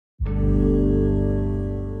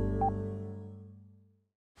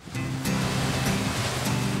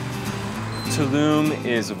Tulum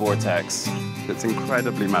is a vortex. It's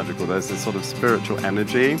incredibly magical. There's this sort of spiritual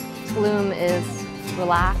energy. Tulum is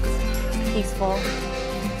relaxed, peaceful,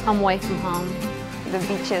 come away from home. The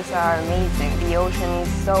beaches are amazing. The ocean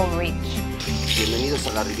is so rich. Bienvenidos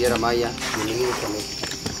a la Riviera Maya. Bienvenidos a México.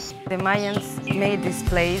 The Mayans made this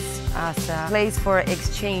place as a place for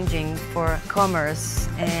exchanging, for commerce.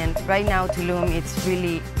 And right now, Tulum, it's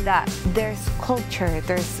really that. There's culture,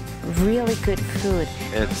 there's really good food.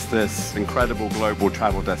 It's this incredible global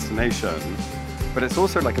travel destination, but it's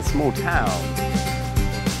also like a small town.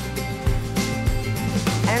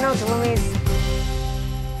 I don't know, Tulum is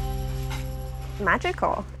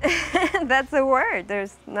magical. That's the word.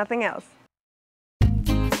 There's nothing else.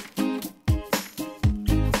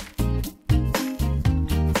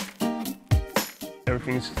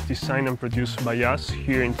 Everything is designed and produced by us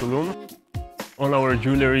here in Tulum. All our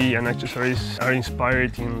jewelry and accessories are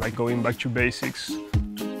inspired in going back to basics.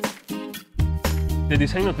 The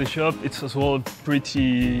design of the shop, it's as well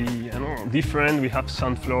pretty, I don't know, different. We have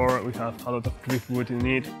sand floor, we have a lot of driftwood in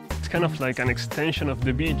it. It's kind of like an extension of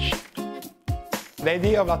the beach. The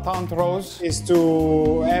idea of La Tante Rose is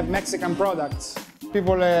to have Mexican products.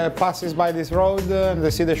 People passes by this road, they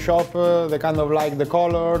see the shop, they kind of like the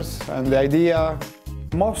colors and the idea.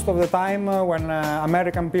 Most of the time when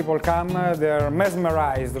American people come, they're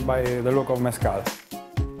mesmerized by the look of mezcal.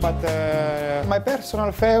 But my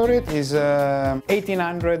personal favorite is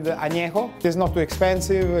 1800 Añejo. It's not too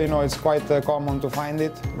expensive, you know, it's quite common to find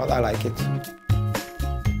it, but I like it.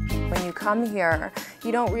 When you come here,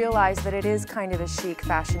 you don't realize that it is kind of a chic,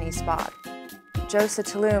 fashion-y spot. Josa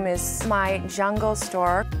Tulum is my jungle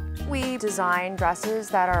store. We design dresses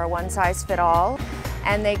that are one-size-fit-all,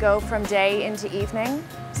 and they go from day into evening.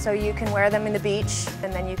 So you can wear them in the beach,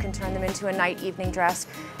 and then you can turn them into a night evening dress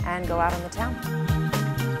and go out on the town.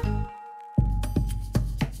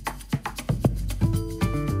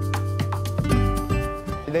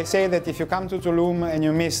 They say that if you come to Tulum and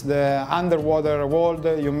you miss the underwater world,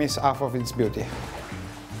 you miss half of its beauty.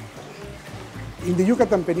 In the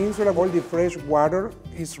Yucatan Peninsula, all the fresh water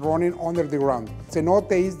is running under the ground.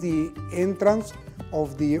 Cenote is the entrance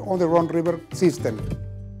of the underground river system.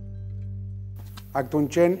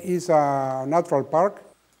 Actunchen is a natural park.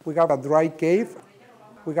 We have a dry cave.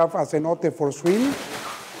 We have a cenote for swim.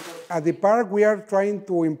 At the park, we are trying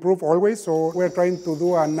to improve always, so we're trying to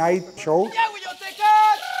do a night show.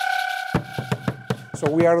 So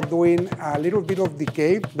we are doing a little bit of the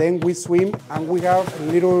cave, then we swim, and we have a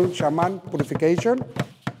little shaman purification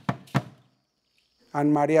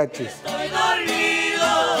and mariachis.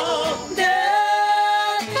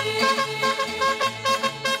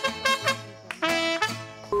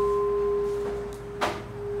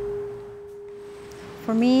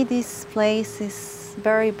 For me, this place is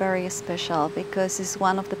very, very special because it's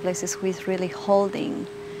one of the places who is really holding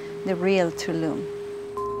the real Tulum.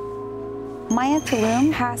 Maya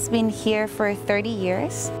Tulum has been here for 30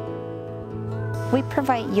 years. We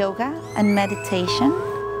provide yoga and meditation.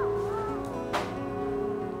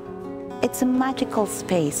 It's a magical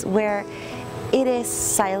space where it is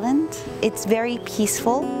silent, it's very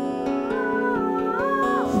peaceful.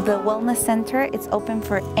 The Wellness Center, it's open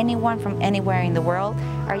for anyone from anywhere in the world.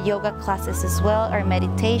 Our yoga classes as well, our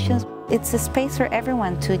meditations. It's a space for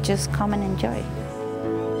everyone to just come and enjoy.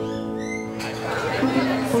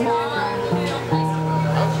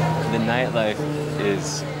 The nightlife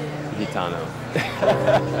is Gitano.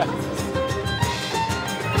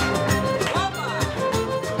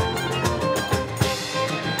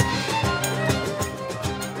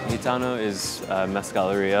 Gitano is a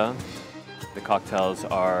mezcaleria. The cocktails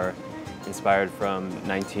are inspired from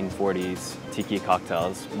 1940s tiki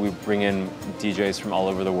cocktails. We bring in DJs from all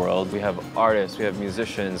over the world. We have artists, we have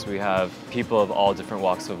musicians, we have people of all different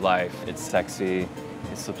walks of life. It's sexy.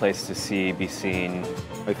 It's the place to see, be seen.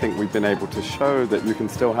 I think we've been able to show that you can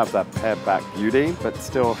still have that pared-back beauty, but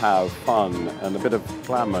still have fun and a bit of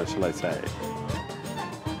glamour, shall I say.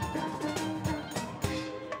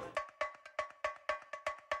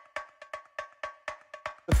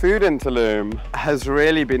 The food in Tulum has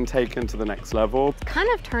really been taken to the next level. It's kind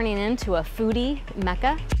of turning into a foodie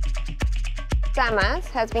mecca. Sama's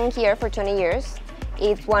has been here for 20 years.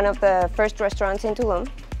 It's one of the first restaurants in Tulum.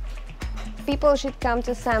 People should come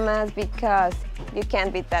to Sama's because you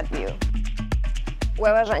can't beat that view.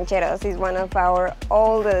 Huevos rancheros is one of our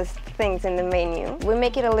oldest things in the menu. We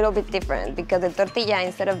make it a little bit different because the tortilla,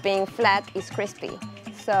 instead of being flat, is crispy.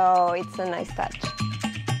 So it's a nice touch.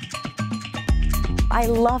 I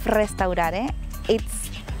love Restaurare. It's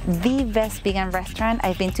the best vegan restaurant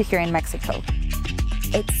I've been to here in Mexico.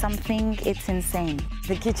 It's something, it's insane.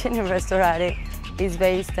 The kitchen in Restaurare It's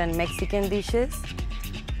based on Mexican dishes,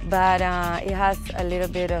 but it has a little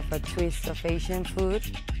bit of a twist of Asian food.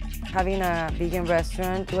 Having a vegan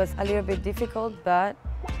restaurant was a little bit difficult, but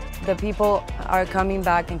the people are coming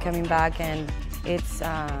back, and it's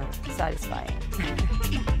satisfying.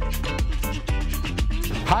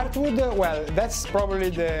 Hardwood, well, that's probably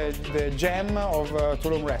the gem of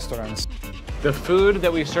Tulum restaurants. The food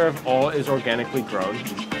that we serve all is organically grown.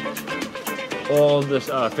 All this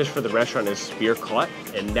fish for the restaurant is spear caught,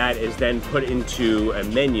 and that is then put into a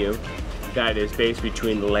menu that is based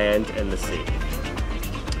between the land and the sea.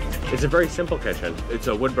 It's a very simple kitchen. It's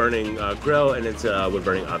a wood-burning grill and it's a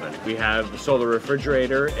wood-burning oven. We have a solar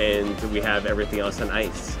refrigerator and we have everything else on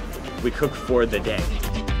ice. We cook for the day.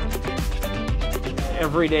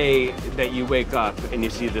 Every day that you wake up and you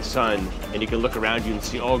see the sun and you can look around you and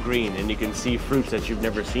see all green and you can see fruits that you've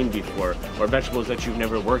never seen before or vegetables that you've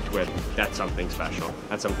never worked with, that's something special.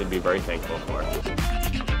 That's something to be very thankful for.